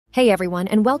Hey everyone,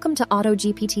 and welcome to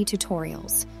AutoGPT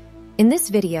Tutorials. In this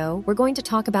video, we're going to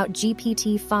talk about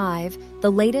GPT-5, the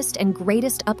latest and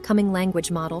greatest upcoming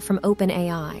language model from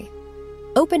OpenAI.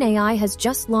 OpenAI has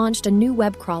just launched a new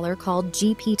web crawler called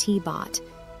GPTBot,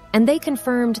 and they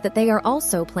confirmed that they are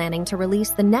also planning to release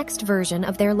the next version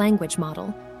of their language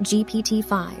model,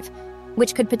 GPT-5,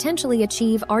 which could potentially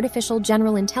achieve artificial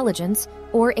general intelligence,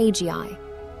 or AGI.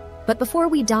 But before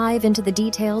we dive into the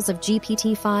details of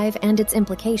GPT-5 and its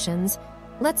implications,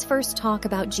 let's first talk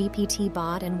about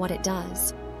GPTBot and what it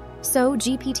does. So,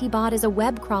 GPTBot is a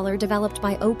web crawler developed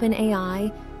by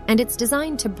OpenAI, and it's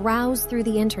designed to browse through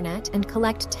the internet and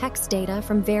collect text data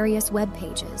from various web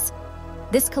pages.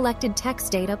 This collected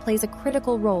text data plays a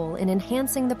critical role in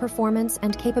enhancing the performance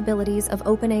and capabilities of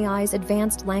OpenAI's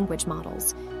advanced language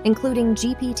models, including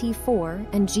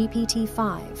GPT-4 and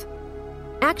GPT-5.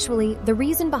 Actually, the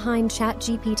reason behind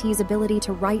ChatGPT's ability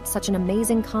to write such an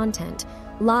amazing content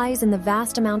lies in the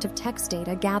vast amount of text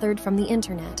data gathered from the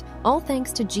internet, all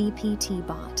thanks to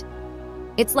GPTBot.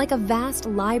 It's like a vast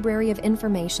library of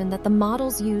information that the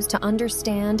models use to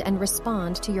understand and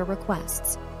respond to your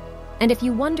requests. And if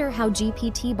you wonder how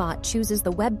GPTBot chooses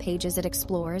the web pages it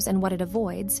explores and what it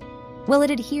avoids, well,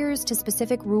 it adheres to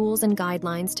specific rules and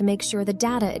guidelines to make sure the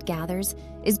data it gathers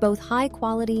is both high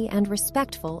quality and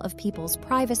respectful of people's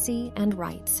privacy and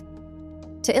rights.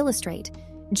 To illustrate,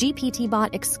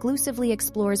 GPTBot exclusively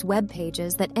explores web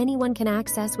pages that anyone can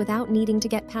access without needing to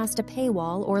get past a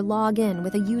paywall or log in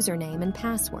with a username and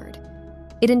password.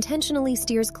 It intentionally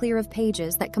steers clear of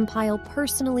pages that compile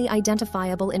personally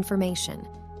identifiable information,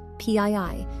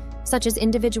 PII, such as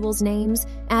individuals' names,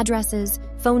 addresses,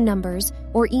 phone numbers,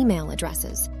 or email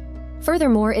addresses.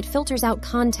 Furthermore, it filters out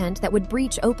content that would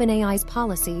breach OpenAI's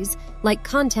policies, like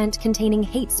content containing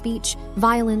hate speech,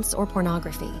 violence, or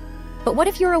pornography. But what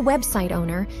if you're a website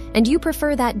owner and you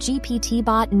prefer that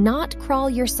GPTBot not crawl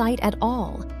your site at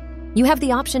all? You have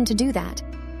the option to do that.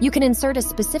 You can insert a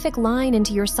specific line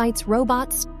into your site's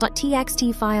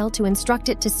robots.txt file to instruct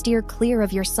it to steer clear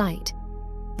of your site.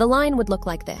 The line would look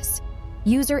like this: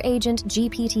 User agent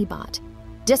GPTBot.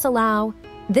 Disallow.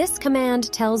 This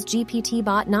command tells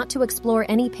GPTBot not to explore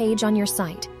any page on your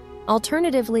site.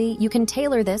 Alternatively, you can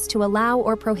tailor this to allow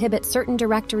or prohibit certain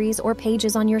directories or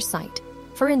pages on your site.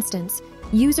 For instance,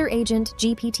 user agent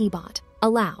GPTBot.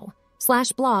 Allow.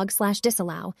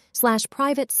 /blog/disallow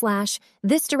 /private/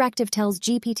 This directive tells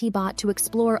GPTBot to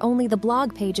explore only the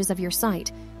blog pages of your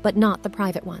site, but not the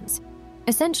private ones.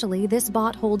 Essentially, this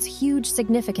bot holds huge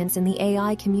significance in the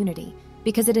AI community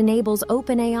because it enables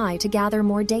OpenAI to gather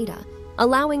more data,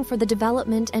 allowing for the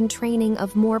development and training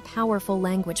of more powerful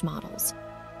language models.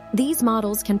 These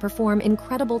models can perform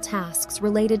incredible tasks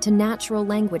related to natural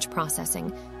language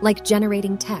processing, like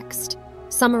generating text,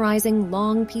 summarizing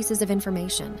long pieces of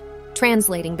information,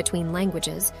 translating between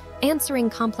languages, answering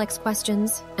complex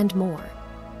questions, and more.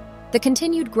 The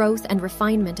continued growth and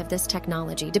refinement of this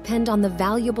technology depend on the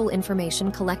valuable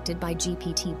information collected by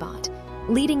GPTBot,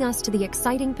 leading us to the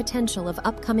exciting potential of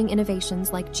upcoming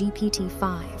innovations like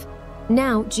GPT-5.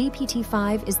 Now,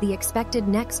 GPT-5 is the expected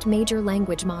next major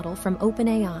language model from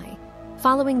OpenAI,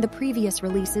 following the previous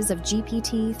releases of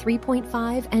GPT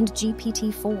 3.5 and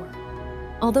GPT-4.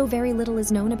 Although very little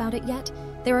is known about it yet,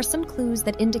 there are some clues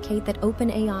that indicate that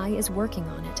OpenAI is working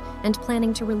on it and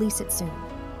planning to release it soon.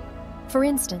 For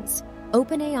instance,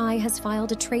 OpenAI has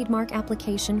filed a trademark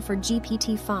application for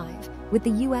GPT-5 with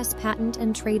the U.S. Patent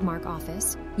and Trademark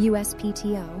Office,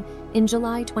 USPTO, in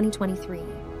July 2023.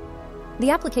 The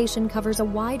application covers a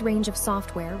wide range of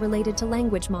software related to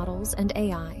language models and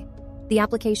AI. The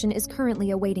application is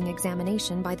currently awaiting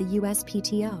examination by the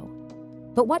USPTO.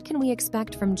 But what can we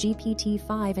expect from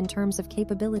GPT-5 in terms of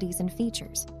capabilities and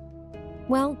features?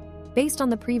 Well, based on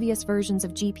the previous versions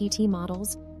of GPT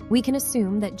models, we can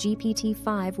assume that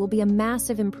GPT-5 will be a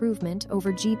massive improvement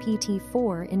over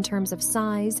GPT-4 in terms of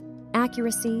size,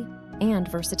 accuracy, and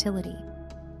versatility.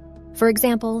 For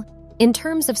example, in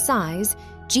terms of size,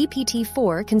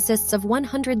 GPT-4 consists of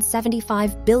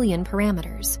 175 billion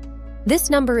parameters. This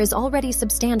number is already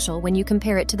substantial when you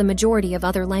compare it to the majority of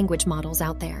other language models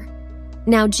out there.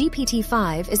 Now,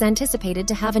 GPT-5 is anticipated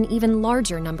to have an even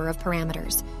larger number of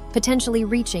parameters, potentially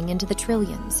reaching into the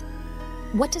trillions.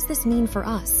 What does this mean for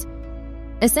us?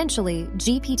 Essentially,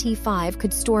 GPT-5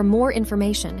 could store more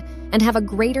information and have a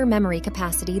greater memory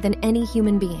capacity than any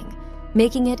human being,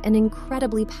 making it an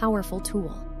incredibly powerful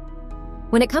tool.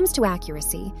 When it comes to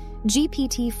accuracy,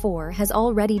 GPT-4 has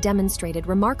already demonstrated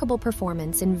remarkable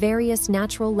performance in various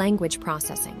natural language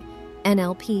processing,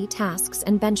 NLP tasks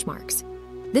and benchmarks.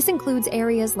 This includes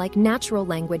areas like natural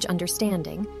language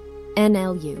understanding,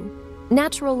 NLU,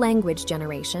 natural language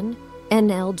generation,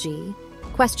 NLG,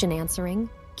 question answering,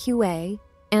 QA,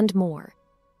 and more.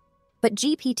 But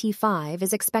GPT-5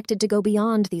 is expected to go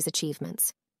beyond these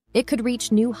achievements. It could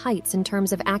reach new heights in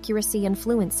terms of accuracy and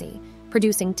fluency,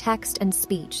 producing text and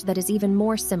speech that is even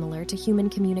more similar to human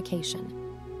communication.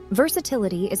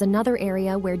 Versatility is another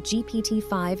area where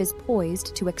GPT-5 is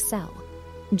poised to excel.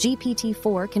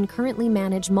 GPT-4 can currently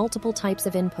manage multiple types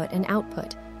of input and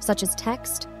output, such as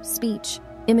text, speech,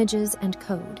 images, and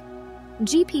code.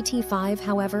 GPT-5,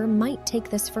 however, might take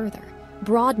this further,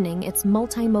 broadening its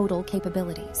multimodal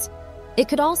capabilities. It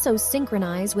could also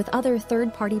synchronize with other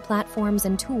third-party platforms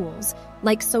and tools,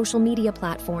 like social media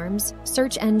platforms,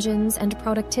 search engines, and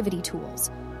productivity tools,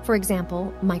 for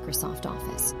example, Microsoft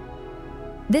Office.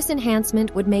 This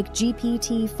enhancement would make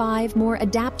GPT-5 more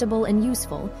adaptable and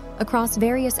useful across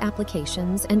various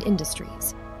applications and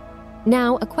industries.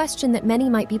 Now, a question that many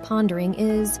might be pondering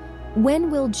is,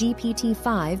 when will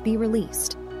GPT-5 be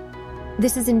released?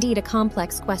 This is indeed a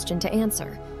complex question to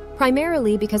answer,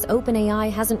 primarily because OpenAI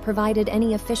hasn't provided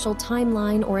any official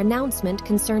timeline or announcement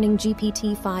concerning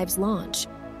GPT-5's launch.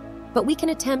 But we can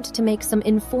attempt to make some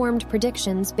informed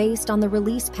predictions based on the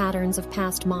release patterns of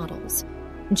past models.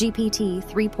 GPT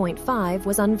 3.5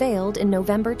 was unveiled in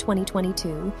November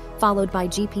 2022, followed by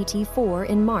GPT-4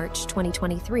 in March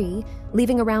 2023,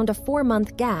 leaving around a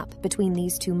 4-month gap between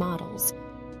these two models.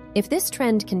 If this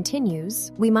trend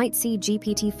continues, we might see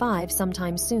GPT-5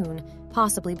 sometime soon,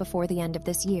 possibly before the end of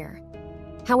this year.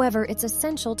 However, it's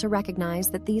essential to recognize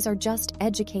that these are just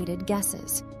educated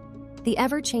guesses. The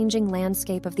ever-changing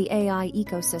landscape of the AI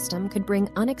ecosystem could bring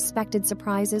unexpected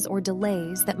surprises or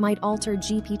delays that might alter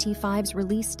GPT-5's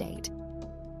release date.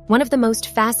 One of the most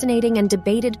fascinating and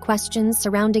debated questions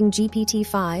surrounding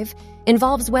GPT-5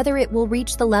 involves whether it will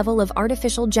reach the level of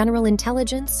artificial general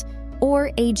intelligence,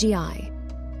 or AGI.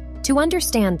 To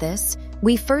understand this,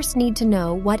 we first need to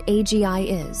know what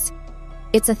AGI is.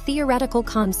 It's a theoretical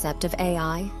concept of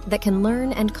AI that can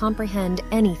learn and comprehend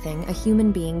anything a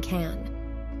human being can.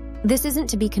 This isn't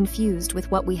to be confused with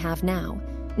what we have now,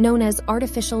 known as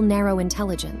artificial narrow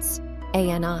intelligence,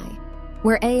 ANI,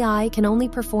 where AI can only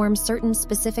perform certain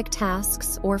specific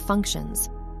tasks or functions.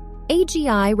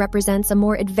 AGI represents a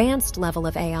more advanced level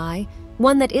of AI,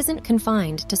 one that isn't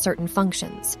confined to certain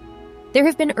functions. There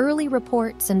have been early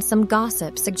reports and some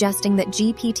gossip suggesting that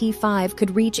GPT-5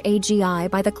 could reach AGI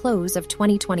by the close of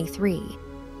 2023.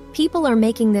 People are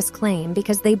making this claim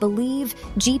because they believe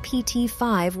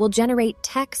GPT-5 will generate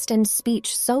text and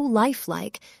speech so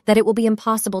lifelike that it will be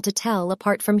impossible to tell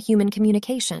apart from human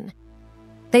communication.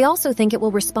 They also think it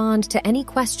will respond to any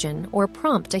question or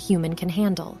prompt a human can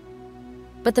handle.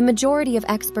 But the majority of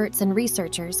experts and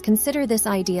researchers consider this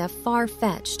idea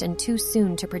far-fetched and too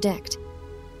soon to predict.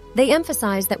 They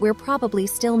emphasize that we're probably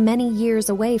still many years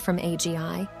away from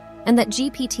AGI, and that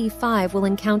GPT-5 will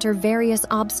encounter various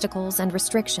obstacles and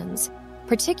restrictions,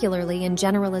 particularly in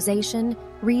generalization,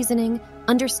 reasoning,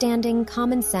 understanding,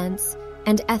 common sense,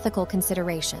 and ethical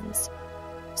considerations.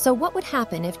 So what would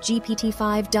happen if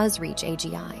GPT-5 does reach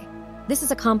AGI? This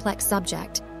is a complex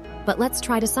subject, but let's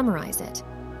try to summarize it.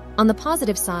 On the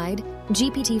positive side,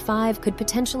 GPT-5 could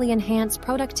potentially enhance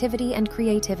productivity and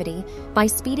creativity by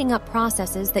speeding up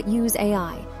processes that use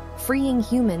AI, freeing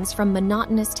humans from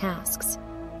monotonous tasks.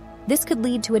 This could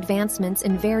lead to advancements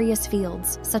in various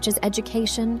fields, such as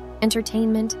education,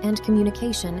 entertainment, and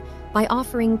communication, by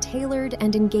offering tailored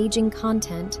and engaging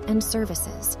content and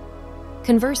services.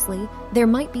 Conversely, there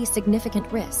might be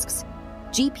significant risks.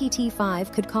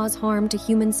 GPT-5 could cause harm to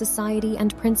human society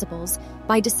and principles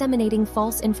by disseminating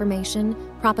false information,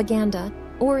 propaganda,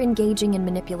 or engaging in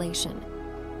manipulation.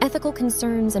 Ethical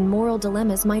concerns and moral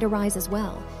dilemmas might arise as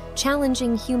well,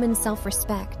 challenging human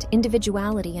self-respect,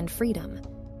 individuality, and freedom.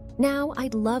 Now,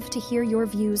 I'd love to hear your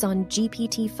views on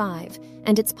GPT-5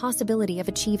 and its possibility of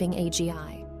achieving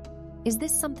AGI. Is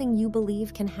this something you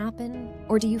believe can happen,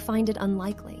 or do you find it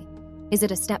unlikely? Is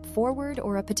it a step forward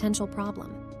or a potential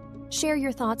problem? Share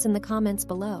your thoughts in the comments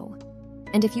below.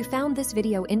 And if you found this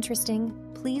video interesting,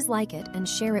 please like it and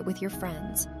share it with your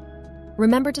friends.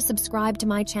 Remember to subscribe to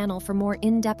my channel for more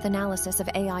in-depth analysis of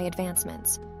AI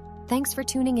advancements. Thanks for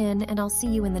tuning in, and I'll see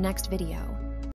you in the next video.